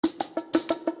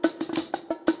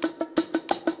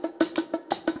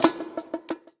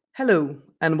Hello,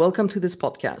 and welcome to this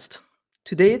podcast.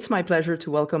 Today it's my pleasure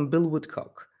to welcome Bill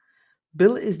Woodcock.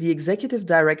 Bill is the Executive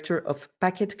Director of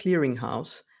Packet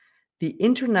Clearinghouse, the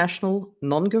international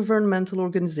non-governmental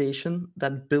organization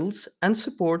that builds and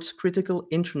supports critical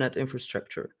internet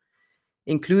infrastructure,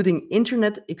 including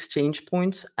internet exchange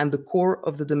points and the core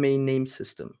of the domain name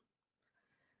system.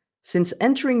 Since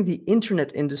entering the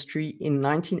internet industry in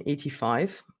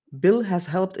 1985, Bill has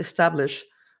helped establish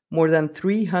more than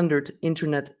 300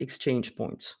 internet exchange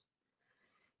points.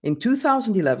 In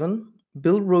 2011,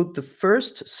 Bill wrote the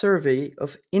first survey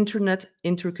of Internet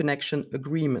interconnection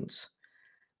agreements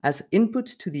as input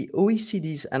to the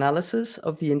OECD's analysis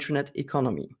of the Internet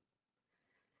economy.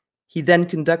 He then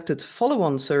conducted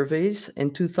follow-on surveys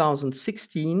in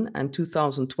 2016 and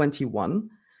 2021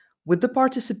 with the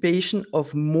participation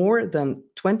of more than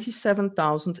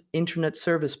 27,000 Internet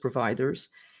service providers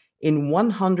in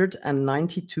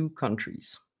 192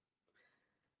 countries.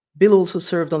 Bill also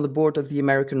served on the board of the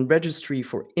American Registry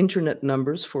for Internet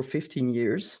Numbers for 15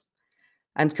 years.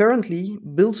 And currently,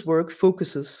 Bill's work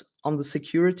focuses on the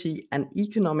security and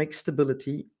economic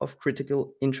stability of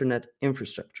critical Internet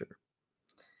infrastructure.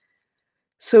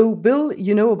 So, Bill,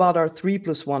 you know about our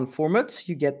 3+1 format.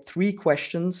 You get 3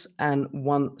 questions and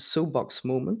 1 soapbox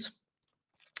moment.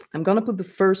 I'm going to put the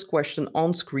first question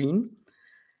on screen.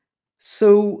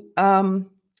 So,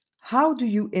 how do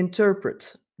you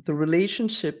interpret the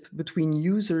relationship between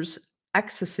users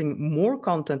accessing more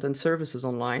content and services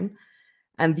online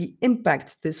and the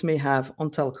impact this may have on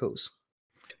telcos?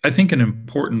 I think an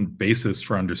important basis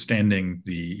for understanding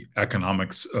the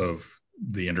economics of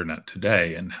the internet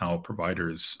today and how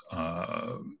providers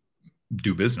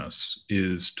do business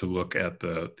is to look at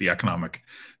the economic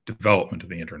development of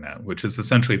the internet, which has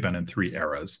essentially been in 3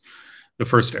 eras. The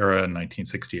first era in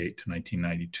 1968 to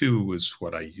 1992 was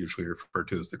what I usually refer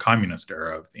to as the communist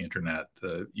era of the internet.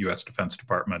 The US Defense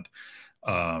Department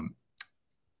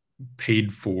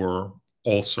paid for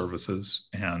all services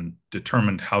and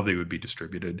determined how they would be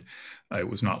distributed. It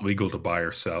was not legal to buy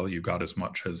or sell. You got as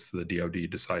much as the DoD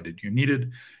decided you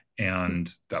needed,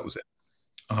 and that was it.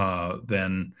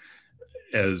 Then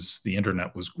as the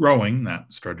internet was growing,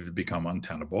 that started to become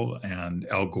untenable, and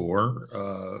Al Gore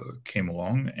came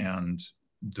along and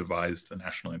devised the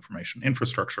National Information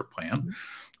Infrastructure Plan,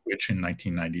 which in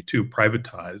 1992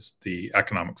 privatized the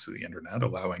economics of the internet,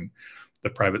 allowing the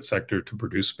private sector to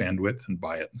produce bandwidth and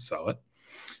buy it and sell it.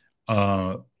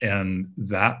 And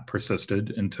that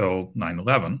persisted until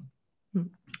 9/11.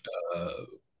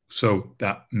 So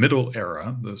that middle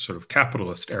era, the sort of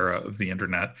capitalist era of the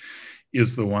internet,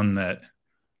 is the one that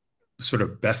sort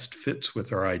of best fits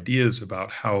with our ideas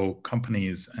about how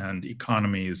companies and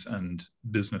economies and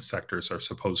business sectors are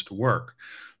supposed to work.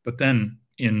 But then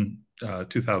in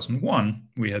 2001,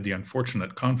 we had the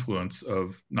unfortunate confluence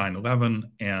of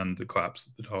 9/11 and the collapse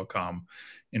of the telecom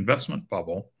investment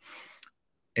bubble.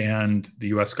 And the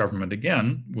US government,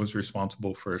 again, was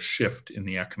responsible for a shift in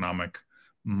the economic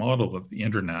model of the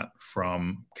internet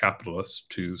from capitalist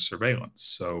to surveillance.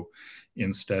 So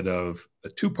instead of a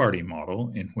two-party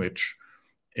model in which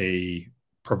a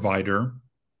provider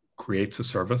creates a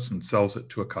service and sells it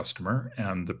to a customer,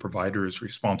 and the provider is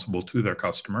responsible to their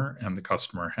customer, and the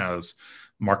customer has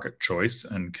market choice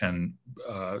and can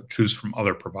choose from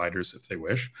other providers if they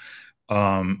wish,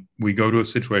 we go to a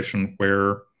situation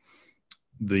where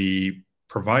the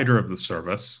provider of the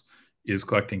service is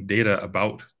collecting data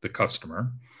about the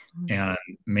customer and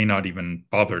may not even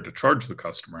bother to charge the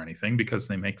customer anything because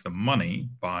they make the money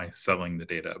by selling the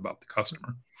data about the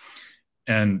customer.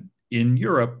 And in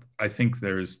Europe, I think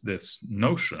there's this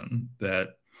notion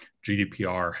that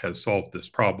GDPR has solved this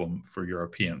problem for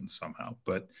Europeans somehow.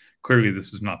 But clearly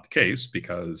this is not the case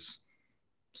because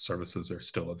services are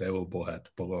still available at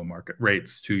below market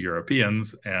rates to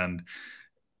Europeans, and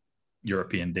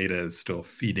European data is still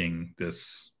feeding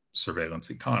this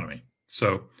surveillance economy.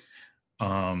 So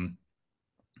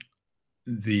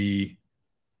the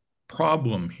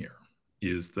problem here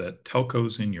is that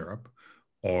telcos in Europe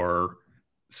are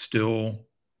still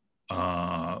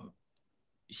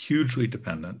hugely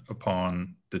dependent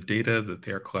upon the data that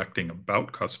they're collecting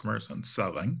about customers and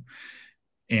selling.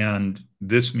 And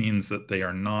this means that they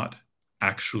are not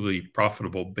actually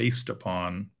profitable based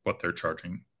upon what they're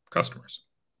charging customers.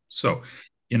 So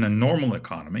in a normal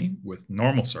economy with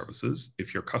normal services,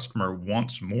 if your customer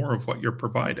wants more of what you're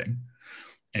providing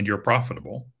and you're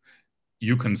profitable,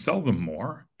 you can sell them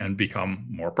more and become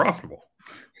more profitable.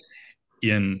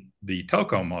 In the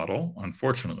telco model,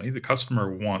 unfortunately, the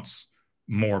customer wants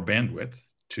more bandwidth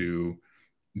to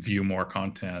view more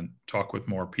content, talk with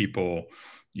more people,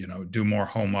 do more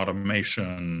home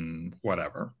automation,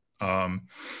 whatever.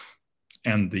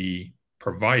 And the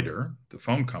provider, the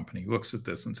phone company, looks at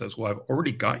this and says, well, I've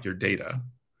already got your data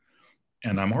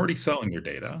and I'm already selling your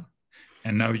data.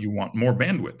 And now you want more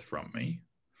bandwidth from me,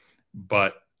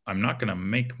 but I'm not going to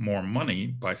make more money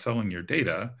by selling your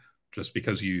data just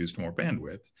because you used more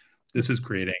bandwidth. This is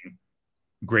creating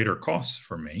greater costs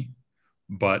for me,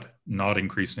 but not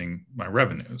increasing my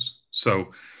revenues.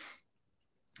 So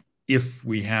if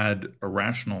we had a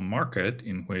rational market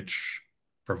in which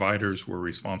providers were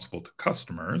responsible to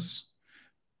customers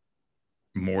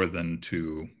more than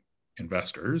to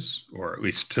investors, or at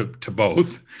least to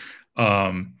both,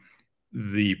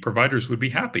 the providers would be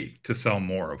happy to sell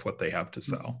more of what they have to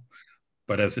sell.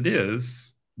 But as it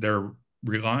is, they're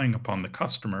relying upon the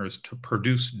customers to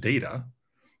produce data,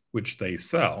 which they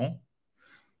sell,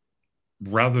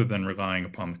 rather than relying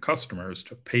upon the customers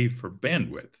to pay for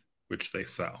bandwidth, which they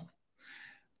sell.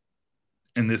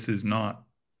 And this is not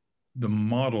the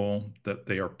model that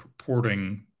they are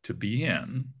purporting to be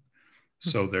in.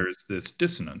 So there's this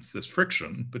dissonance, this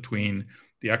friction between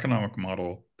the economic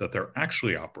model that they're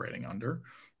actually operating under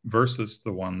versus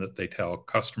the one that they tell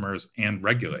customers and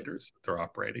regulators that they're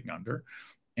operating under.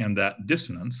 And that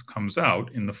dissonance comes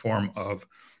out in the form of,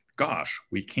 gosh,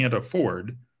 we can't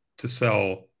afford to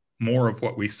sell more of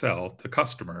what we sell to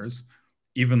customers,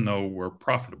 even though we're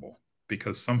profitable,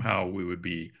 because somehow we would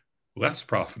be less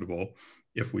profitable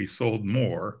if we sold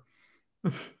more.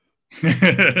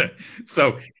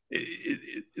 So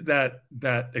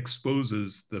that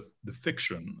exposes the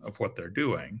fiction of what they're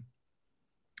doing.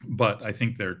 But I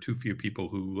think there are too few people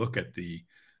who look at the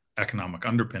economic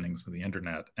underpinnings of the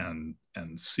internet and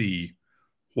see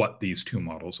what these two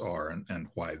models are and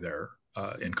why they're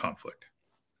in conflict.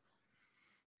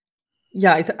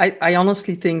 Yeah, I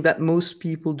honestly think that most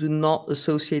people do not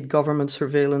associate government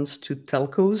surveillance to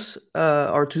telcos,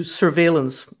 or to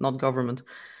surveillance, not government,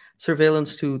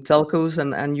 surveillance to telcos,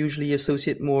 and usually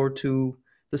associate more to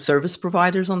the service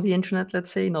providers on the internet, let's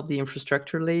say, not the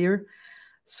infrastructure layer.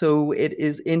 So it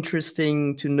is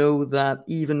interesting to know that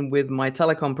even with my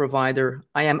telecom provider,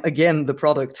 I am again the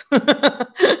product.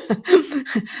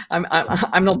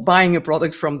 I'm not buying a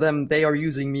product from them; they are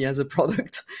using me as a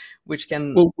product, which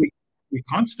can. Well, we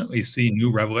constantly see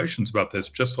new revelations about this.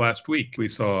 Just last week, we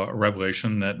saw a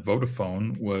revelation that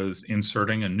Vodafone was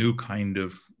inserting a new kind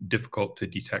of difficult to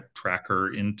detect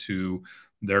tracker into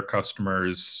their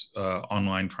customers'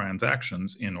 online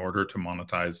transactions in order to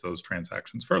monetize those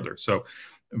transactions further. So,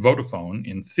 Vodafone,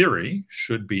 in theory,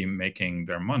 should be making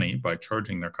their money by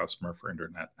charging their customer for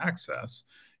internet access.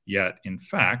 Yet, in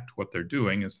fact, what they're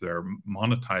doing is they're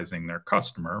monetizing their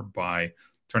customer by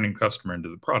turning the customer into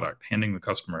the product, handing the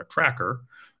customer a tracker,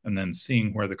 and then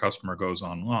seeing where the customer goes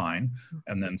online,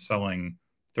 and then selling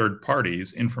third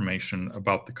parties information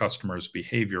about the customer's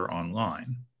behavior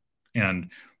online. And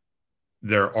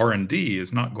their R&D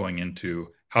is not going into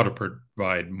how to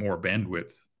provide more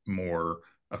bandwidth more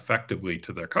effectively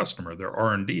to their customer. Their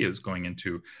R&D is going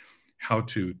into how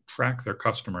to track their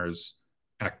customers'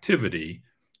 activity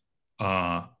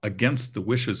against the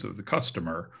wishes of the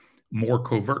customer more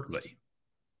covertly.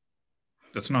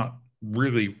 That's not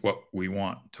really what we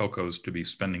want telcos to be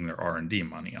spending their R&D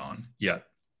money on, yet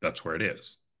that's where it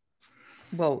is.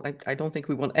 Well, I don't think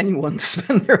we want anyone to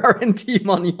spend their R&D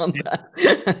money on that,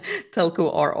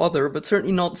 telco or other, but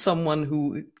certainly not someone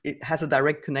who has a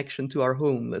direct connection to our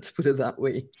home. Let's put it that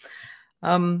way.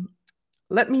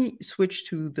 Let me switch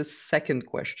to the second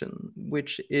question,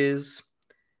 which is,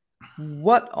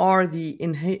 what are the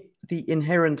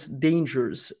inherent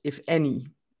dangers, if any,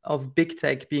 of big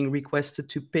tech being requested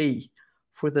to pay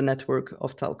for the network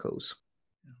of telcos?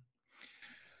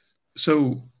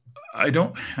 So I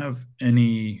don't have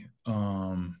any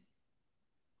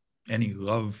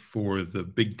love for the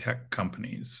big tech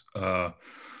companies,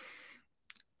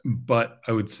 but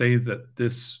I would say that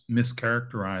this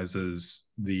mischaracterizes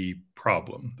the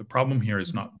problem. The problem here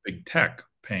is not big tech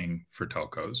paying for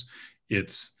telcos;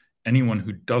 it's anyone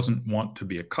who doesn't want to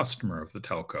be a customer of the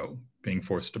telco being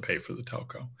forced to pay for the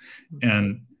telco.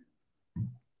 And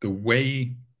the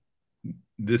way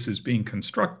this is being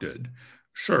constructed,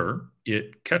 sure,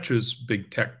 it catches big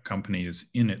tech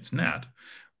companies in its net,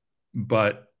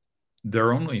 but there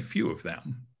are only a few of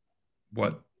them.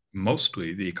 What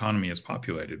mostly the economy is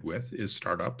populated with is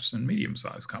startups and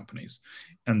medium-sized companies,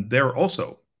 and they're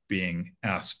also being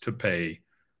asked to pay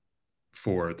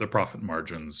for the profit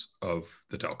margins of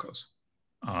the telcos,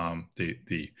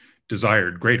 the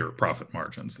desired greater profit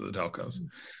margins of the telcos.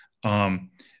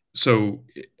 So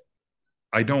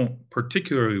I don't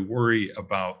particularly worry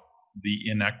about the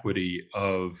inequity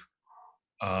of,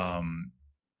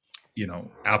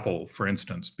 Apple, for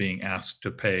instance, being asked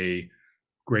to pay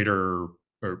greater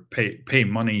or pay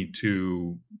money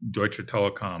to Deutsche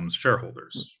Telekom's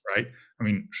shareholders, right? I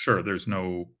mean, sure, there's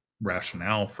no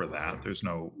rationale for that. There's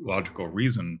no logical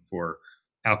reason for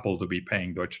Apple to be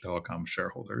paying Deutsche Telekom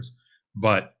shareholders.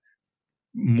 But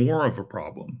more of a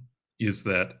problem is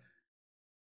that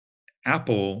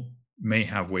Apple may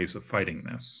have ways of fighting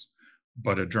this,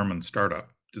 but a German startup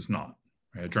does not.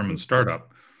 Right? A German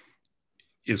startup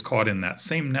is caught in that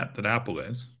same net that Apple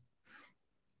is,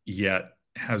 yet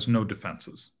has no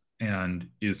defenses and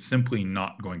is simply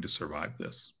not going to survive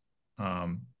this.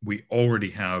 We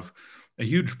already have a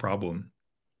huge problem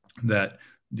that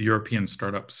the European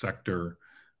startup sector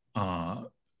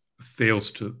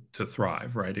fails to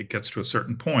thrive, right? It gets to a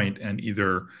certain point and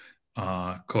either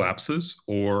collapses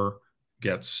or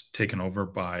gets taken over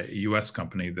by a US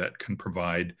company that can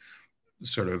provide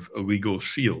sort of a legal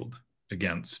shield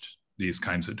against these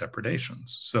kinds of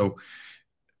depredations. So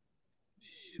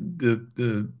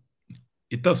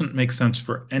it doesn't make sense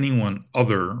for anyone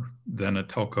other than a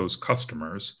telco's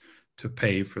customers to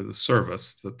pay for the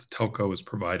service that the telco is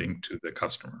providing to the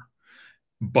customer.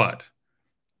 But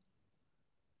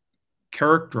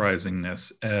characterizing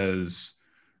this as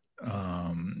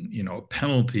a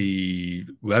penalty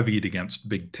levied against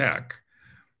big tech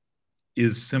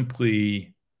is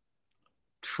simply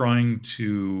trying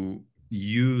to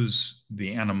use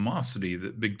the animosity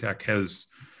that big tech has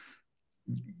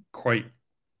quite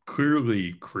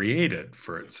clearly created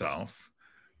for itself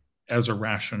as a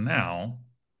rationale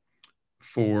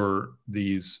for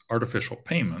these artificial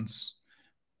payments.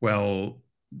 Well,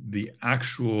 the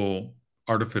actual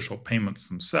artificial payments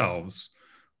themselves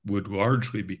would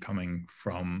largely be coming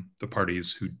from the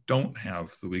parties who don't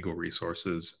have the legal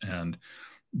resources and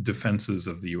defenses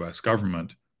of the US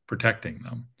government protecting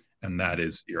them, and that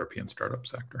is the European startup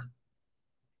sector.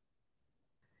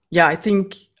 Yeah, I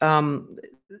think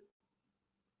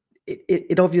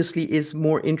it obviously is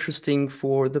more interesting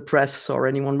for the press or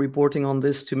anyone reporting on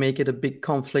this to make it a big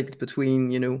conflict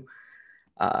between,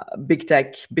 big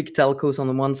tech, big telcos on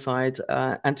the one side,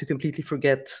 and to completely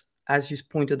forget, as you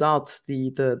pointed out,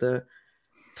 the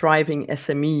thriving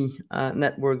SME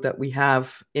network that we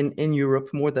have in Europe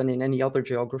more than in any other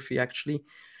geography, actually.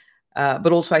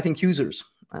 But also, I think users,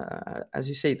 as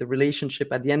you say, the relationship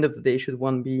at the end of the day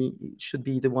should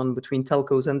be the one between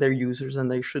telcos and their users, and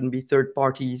there shouldn't be third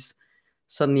parties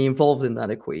suddenly involved in that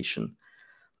equation.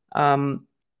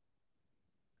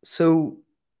 So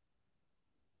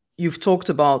you've talked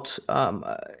about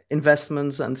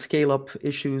investments and scale-up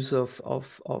issues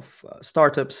of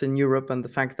startups in Europe, and the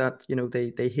fact that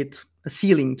they hit a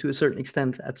ceiling to a certain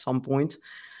extent at some point.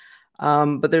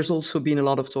 But there's also been a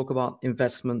lot of talk about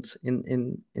investment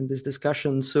in this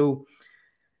discussion. So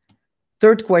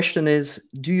third question is,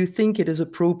 do you think it is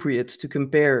appropriate to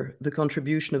compare the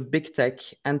contribution of big tech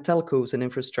and telcos in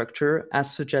infrastructure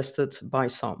as suggested by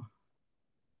some?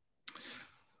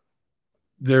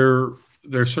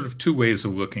 There's sort of two ways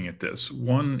of looking at this.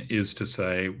 One is to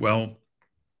say, well,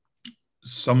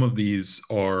 some of these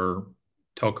are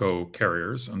telco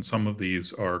carriers and some of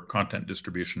these are content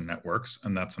distribution networks,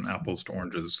 and that's an apples to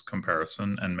oranges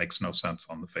comparison and makes no sense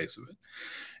on the face of it.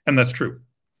 And that's true.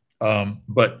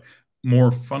 But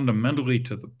more fundamentally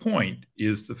to the point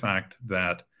is the fact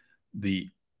that the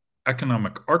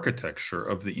economic architecture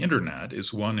of the internet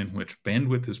is one in which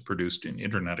bandwidth is produced in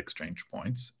internet exchange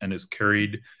points and is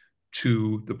carried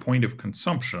to the point of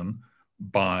consumption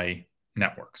by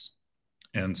networks.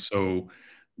 And so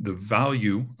the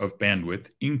value of bandwidth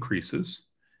increases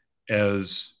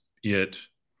as it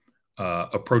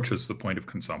approaches the point of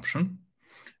consumption.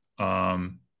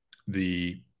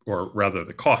 The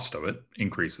cost of it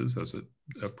increases as it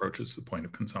approaches the point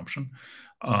of consumption.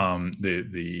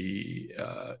 The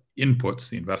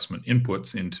investment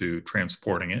inputs into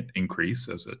transporting it increase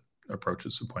as it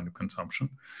approaches the point of consumption.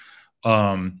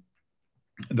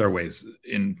 There are ways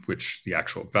in which the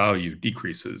actual value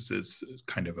decreases. Is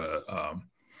kind of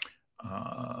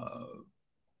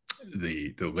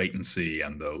the latency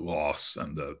and the loss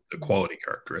and the quality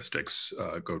characteristics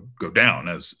go down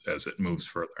as it moves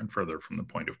further and further from the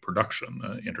point of production,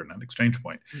 the internet exchange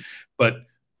point. But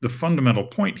the fundamental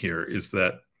point here is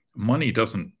that money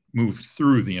doesn't move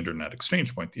through the internet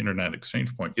exchange point. The internet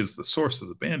exchange point is the source of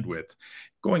the bandwidth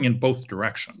going in both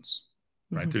directions,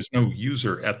 right? There's no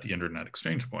user at the internet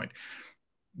exchange point.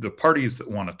 The parties that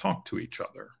want to talk to each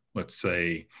other, let's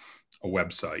say a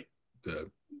website,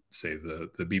 say the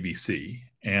BBC,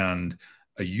 and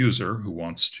a user who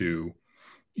wants to,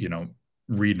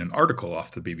 read an article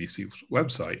off the BBC's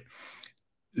website,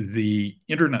 the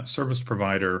internet service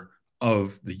provider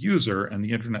of the user and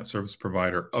the internet service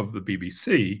provider of the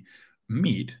BBC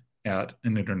meet at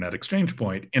an internet exchange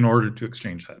point in order to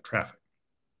exchange that traffic.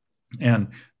 And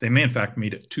they may, in fact,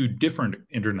 meet at two different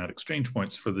internet exchange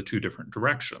points for the two different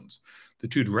directions. The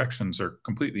two directions are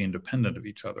completely independent of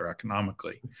each other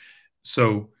economically.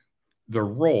 So the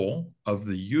role of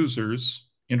the user's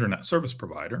internet service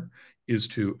provider is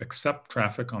to accept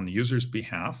traffic on the user's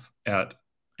behalf at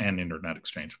an internet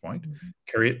exchange point,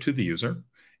 carry it to the user,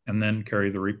 and then carry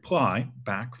the reply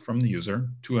back from the user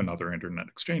to another internet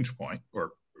exchange point,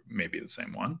 or maybe the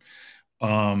same one.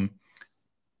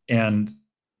 And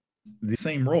the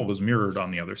same role is mirrored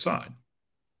on the other side.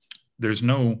 There's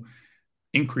no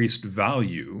increased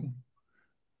value,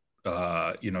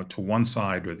 to one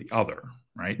side or the other,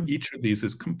 right? Each of these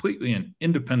is completely an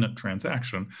independent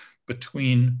transaction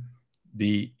between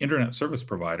the internet service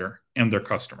provider and their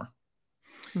customer.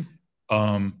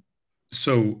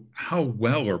 So how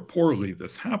well or poorly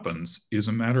this happens is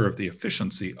a matter of the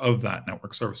efficiency of that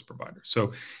network service provider.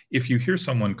 So if you hear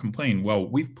someone complain, well,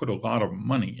 we've put a lot of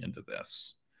money into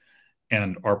this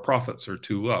and our profits are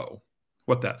too low,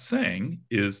 what that's saying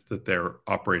is that they're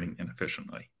operating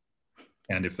inefficiently.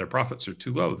 And if their profits are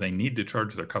too low, they need to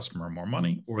charge their customer more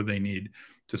money, or they need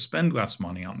to spend less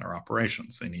money on their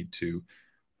operations. They need to,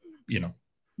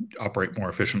 operate more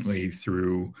efficiently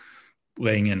through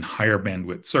laying in higher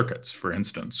bandwidth circuits, for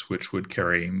instance, which would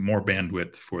carry more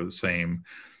bandwidth for the same,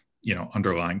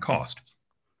 underlying cost,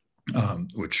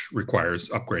 which requires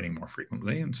upgrading more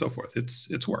frequently and so forth.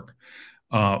 It's work.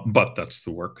 But that's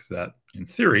the work that, in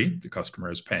theory, the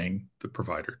customer is paying the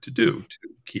provider to do, to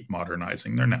keep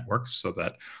modernizing their networks so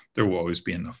that there will always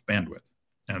be enough bandwidth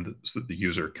and so that the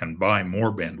user can buy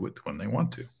more bandwidth when they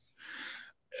want to.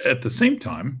 At the same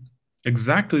time,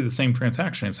 exactly the same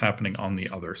transaction is happening on the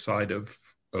other side of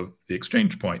the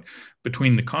exchange point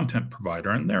between the content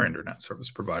provider and their internet service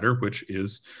provider, which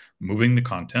is moving the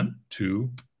content to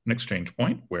an exchange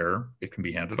point where it can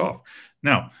be handed off.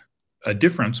 Now, a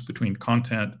difference between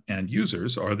content and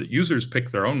users are that users pick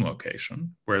their own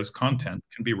location, whereas content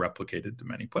can be replicated to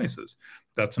many places.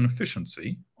 That's an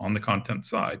efficiency on the content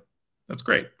side. That's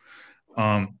great.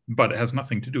 But it has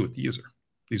nothing to do with the user.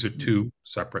 These are two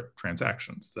separate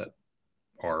transactions that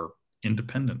are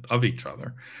independent of each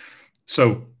other.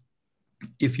 So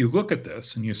if you look at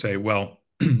this and you say, well,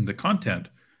 the content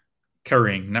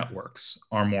carrying networks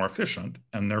are more efficient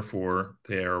and therefore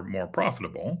they're more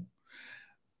profitable,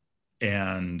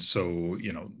 and so,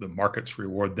 the markets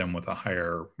reward them with a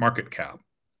higher market cap,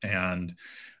 and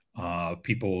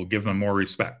people give them more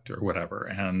respect or whatever.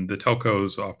 And the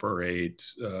telcos operate,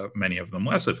 many of them,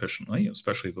 less efficiently,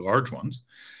 especially the large ones.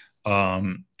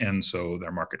 And so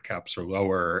their market caps are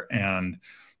lower and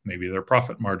maybe their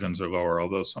profit margins are lower,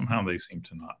 although somehow they seem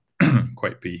to not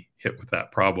quite be hit with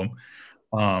that problem.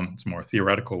 It's more a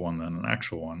theoretical one than an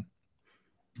actual one.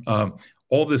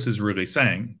 All this is really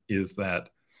saying is that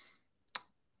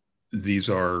these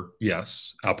are,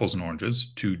 yes, apples and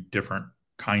oranges, two different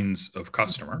kinds of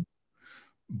customer,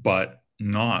 but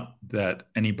not that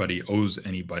anybody owes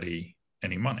anybody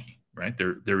any money, right?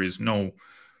 There is no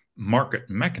market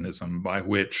mechanism by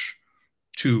which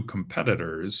two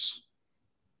competitors,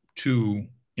 two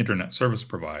internet service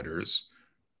providers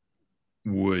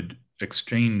would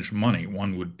exchange money.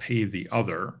 One would pay the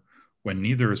other when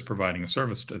neither is providing a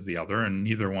service to the other and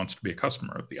neither wants to be a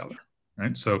customer of the other,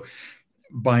 right? So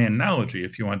by analogy,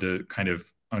 if you want to kind of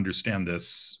understand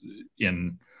this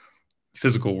in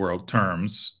physical world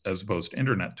terms as opposed to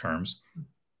internet terms,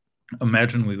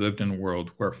 imagine we lived in a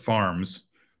world where farms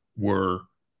were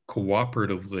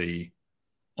cooperatively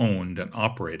owned and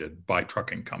operated by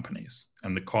trucking companies,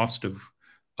 and the cost of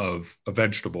a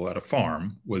vegetable at a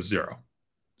farm was zero.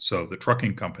 So the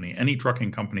trucking company, any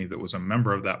trucking company that was a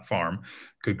member of that farm,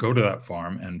 could go to that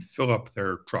farm and fill up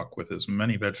their truck with as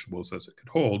many vegetables as it could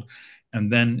hold.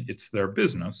 And then it's their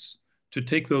business to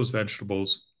take those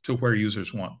vegetables to where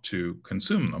users want to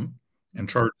consume them and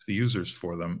charge the users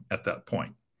for them at that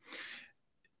point.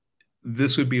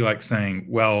 This would be like saying,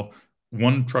 well,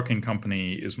 one trucking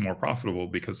company is more profitable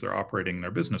because they're operating their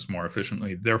business more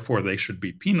efficiently. Therefore, they should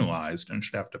be penalized and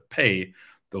should have to pay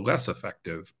the less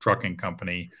effective trucking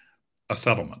company a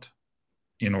settlement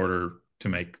in order to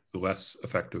make the less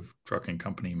effective trucking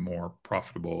company more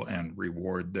profitable and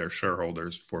reward their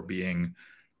shareholders for being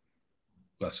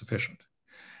less efficient.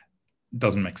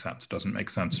 Doesn't make sense. Doesn't make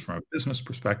sense from a business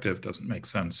perspective. Doesn't make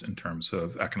sense in terms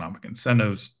of economic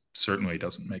incentives. Certainly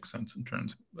doesn't make sense in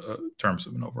terms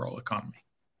of an overall economy.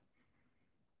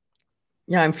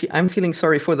 Yeah, I'm feeling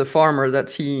sorry for the farmer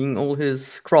that's seeing all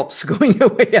his crops going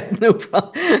away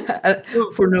at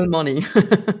for no money.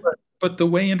 But the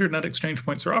way internet exchange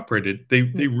points are operated, they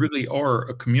really are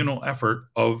a communal effort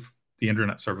of the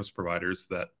internet service providers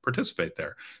that participate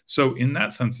there. So in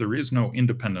that sense, there is no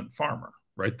independent farmer,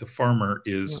 right? The farmer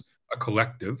is a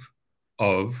collective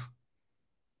of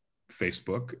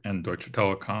Facebook and Deutsche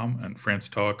Telekom and France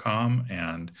Telecom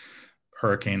and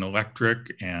Hurricane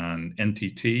Electric and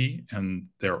NTT, and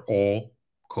they're all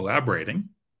collaborating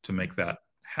to make that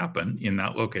happen in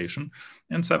that location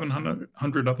and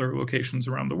 700 other locations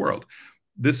around the world.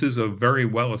 This is a very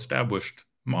well-established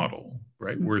model,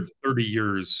 right? Mhm. We're 30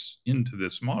 years into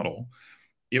this model.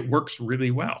 It works really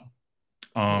well.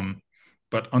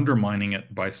 But undermining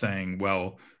it by saying,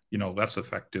 well, less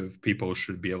effective people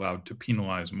should be allowed to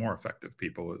penalize more effective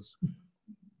people is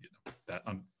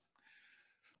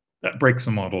that breaks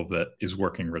a model that is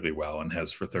working really well and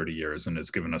has for 30 years and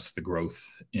has given us the growth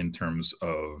in terms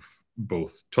of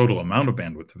both total amount of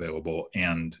bandwidth available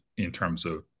and in terms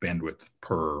of bandwidth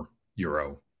per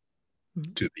euro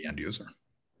to the end user.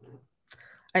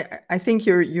 I think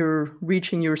you're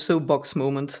reaching your soapbox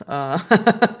moment.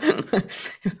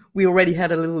 We already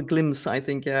had a little glimpse, I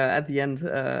think, at the end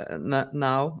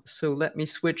now. So let me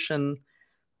switch and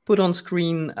put on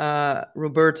screen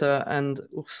Roberta and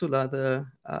Ursula, the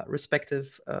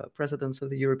respective presidents of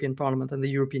the European Parliament and the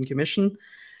European Commission.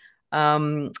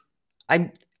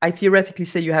 I theoretically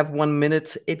say you have 1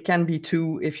 minute. It can be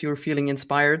 2 if you're feeling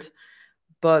inspired.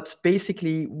 But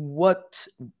basically, what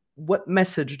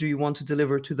message do you want to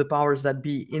deliver to the powers that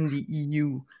be in the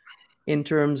EU in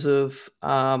terms of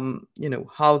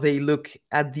how they look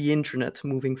at the internet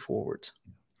moving forward?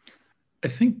 I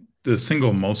think the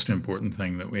single most important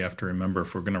thing that we have to remember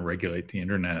if we're going to regulate the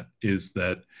internet is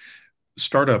that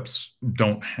startups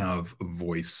don't have a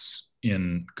voice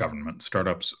in government.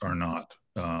 Startups are not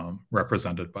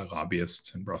represented by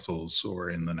lobbyists in Brussels or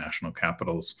in the national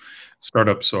capitals.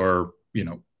 Startups are,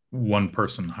 one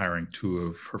person hiring 2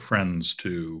 of her friends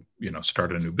to,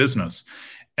 start a new business.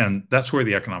 And that's where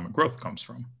the economic growth comes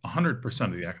from. 100%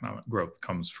 of the economic growth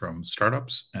comes from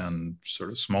startups and sort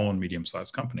of small and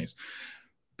medium-sized companies.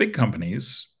 Big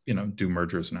companies, do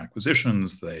mergers and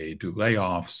acquisitions, they do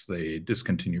layoffs, they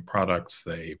discontinue products,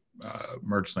 they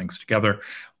merge things together.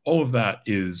 All of that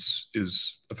is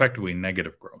effectively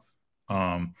negative growth.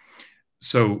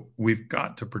 So we've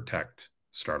got to protect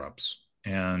startups,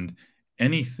 and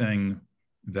anything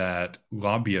that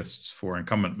lobbyists for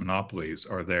incumbent monopolies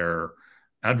are there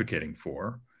advocating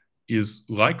for is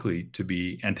likely to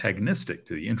be antagonistic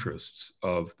to the interests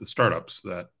of the startups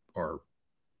that are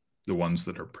the ones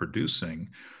that are producing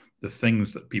the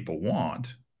things that people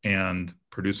want and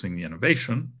producing the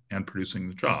innovation and producing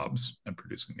the jobs and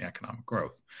producing the economic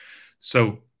growth.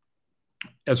 So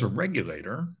as a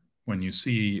regulator, when you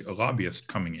see a lobbyist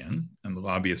coming in and the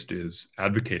lobbyist is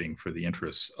advocating for the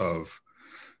interests of,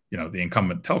 the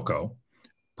incumbent telco,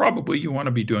 probably you want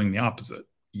to be doing the opposite.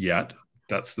 Yet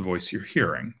that's the voice you're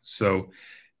hearing. So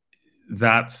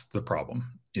that's the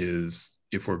problem, is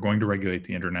if we're going to regulate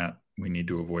the internet, we need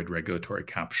to avoid regulatory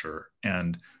capture.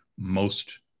 And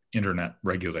most internet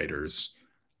regulators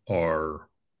are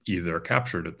either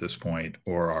captured at this point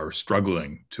or are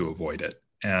struggling to avoid it.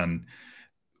 And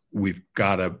we've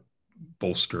got to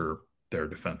bolster their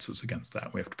defenses against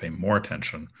that. We have to pay more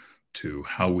attention to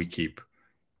how we keep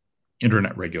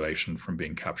internet regulation from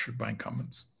being captured by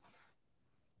incumbents.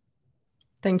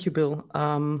 Thank you, Bill.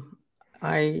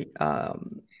 I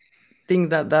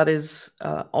think that is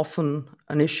often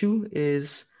an issue,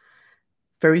 is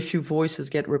very few voices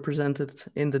get represented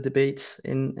in the debates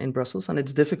in Brussels. And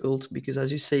it's difficult because,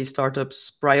 as you say,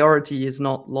 startups' priority is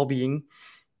not lobbying.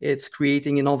 It's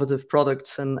creating innovative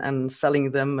products and selling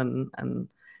them and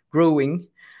growing,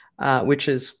 which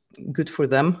is good for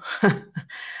them.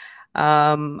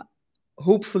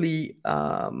 Hopefully,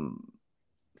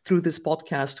 through this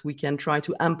podcast, we can try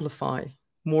to amplify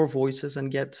more voices and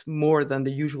get more than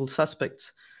the usual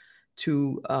suspects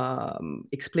to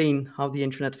explain how the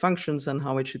internet functions and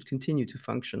how it should continue to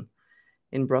function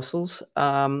in Brussels.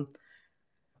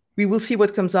 We will see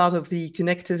what comes out of the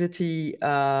Connectivity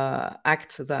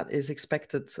Act that is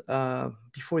expected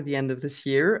before the end of this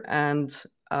year. And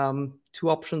 2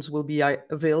 options will be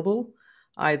available.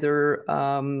 Either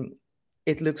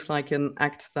it looks like an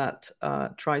act that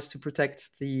tries to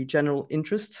protect the general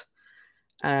interest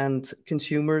and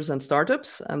consumers and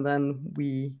startups, and then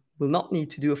we will not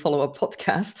need to do a follow-up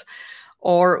podcast,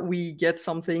 or we get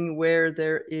something where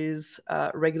there is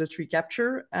regulatory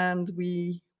capture, and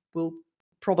we will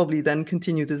probably then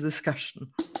continue this discussion.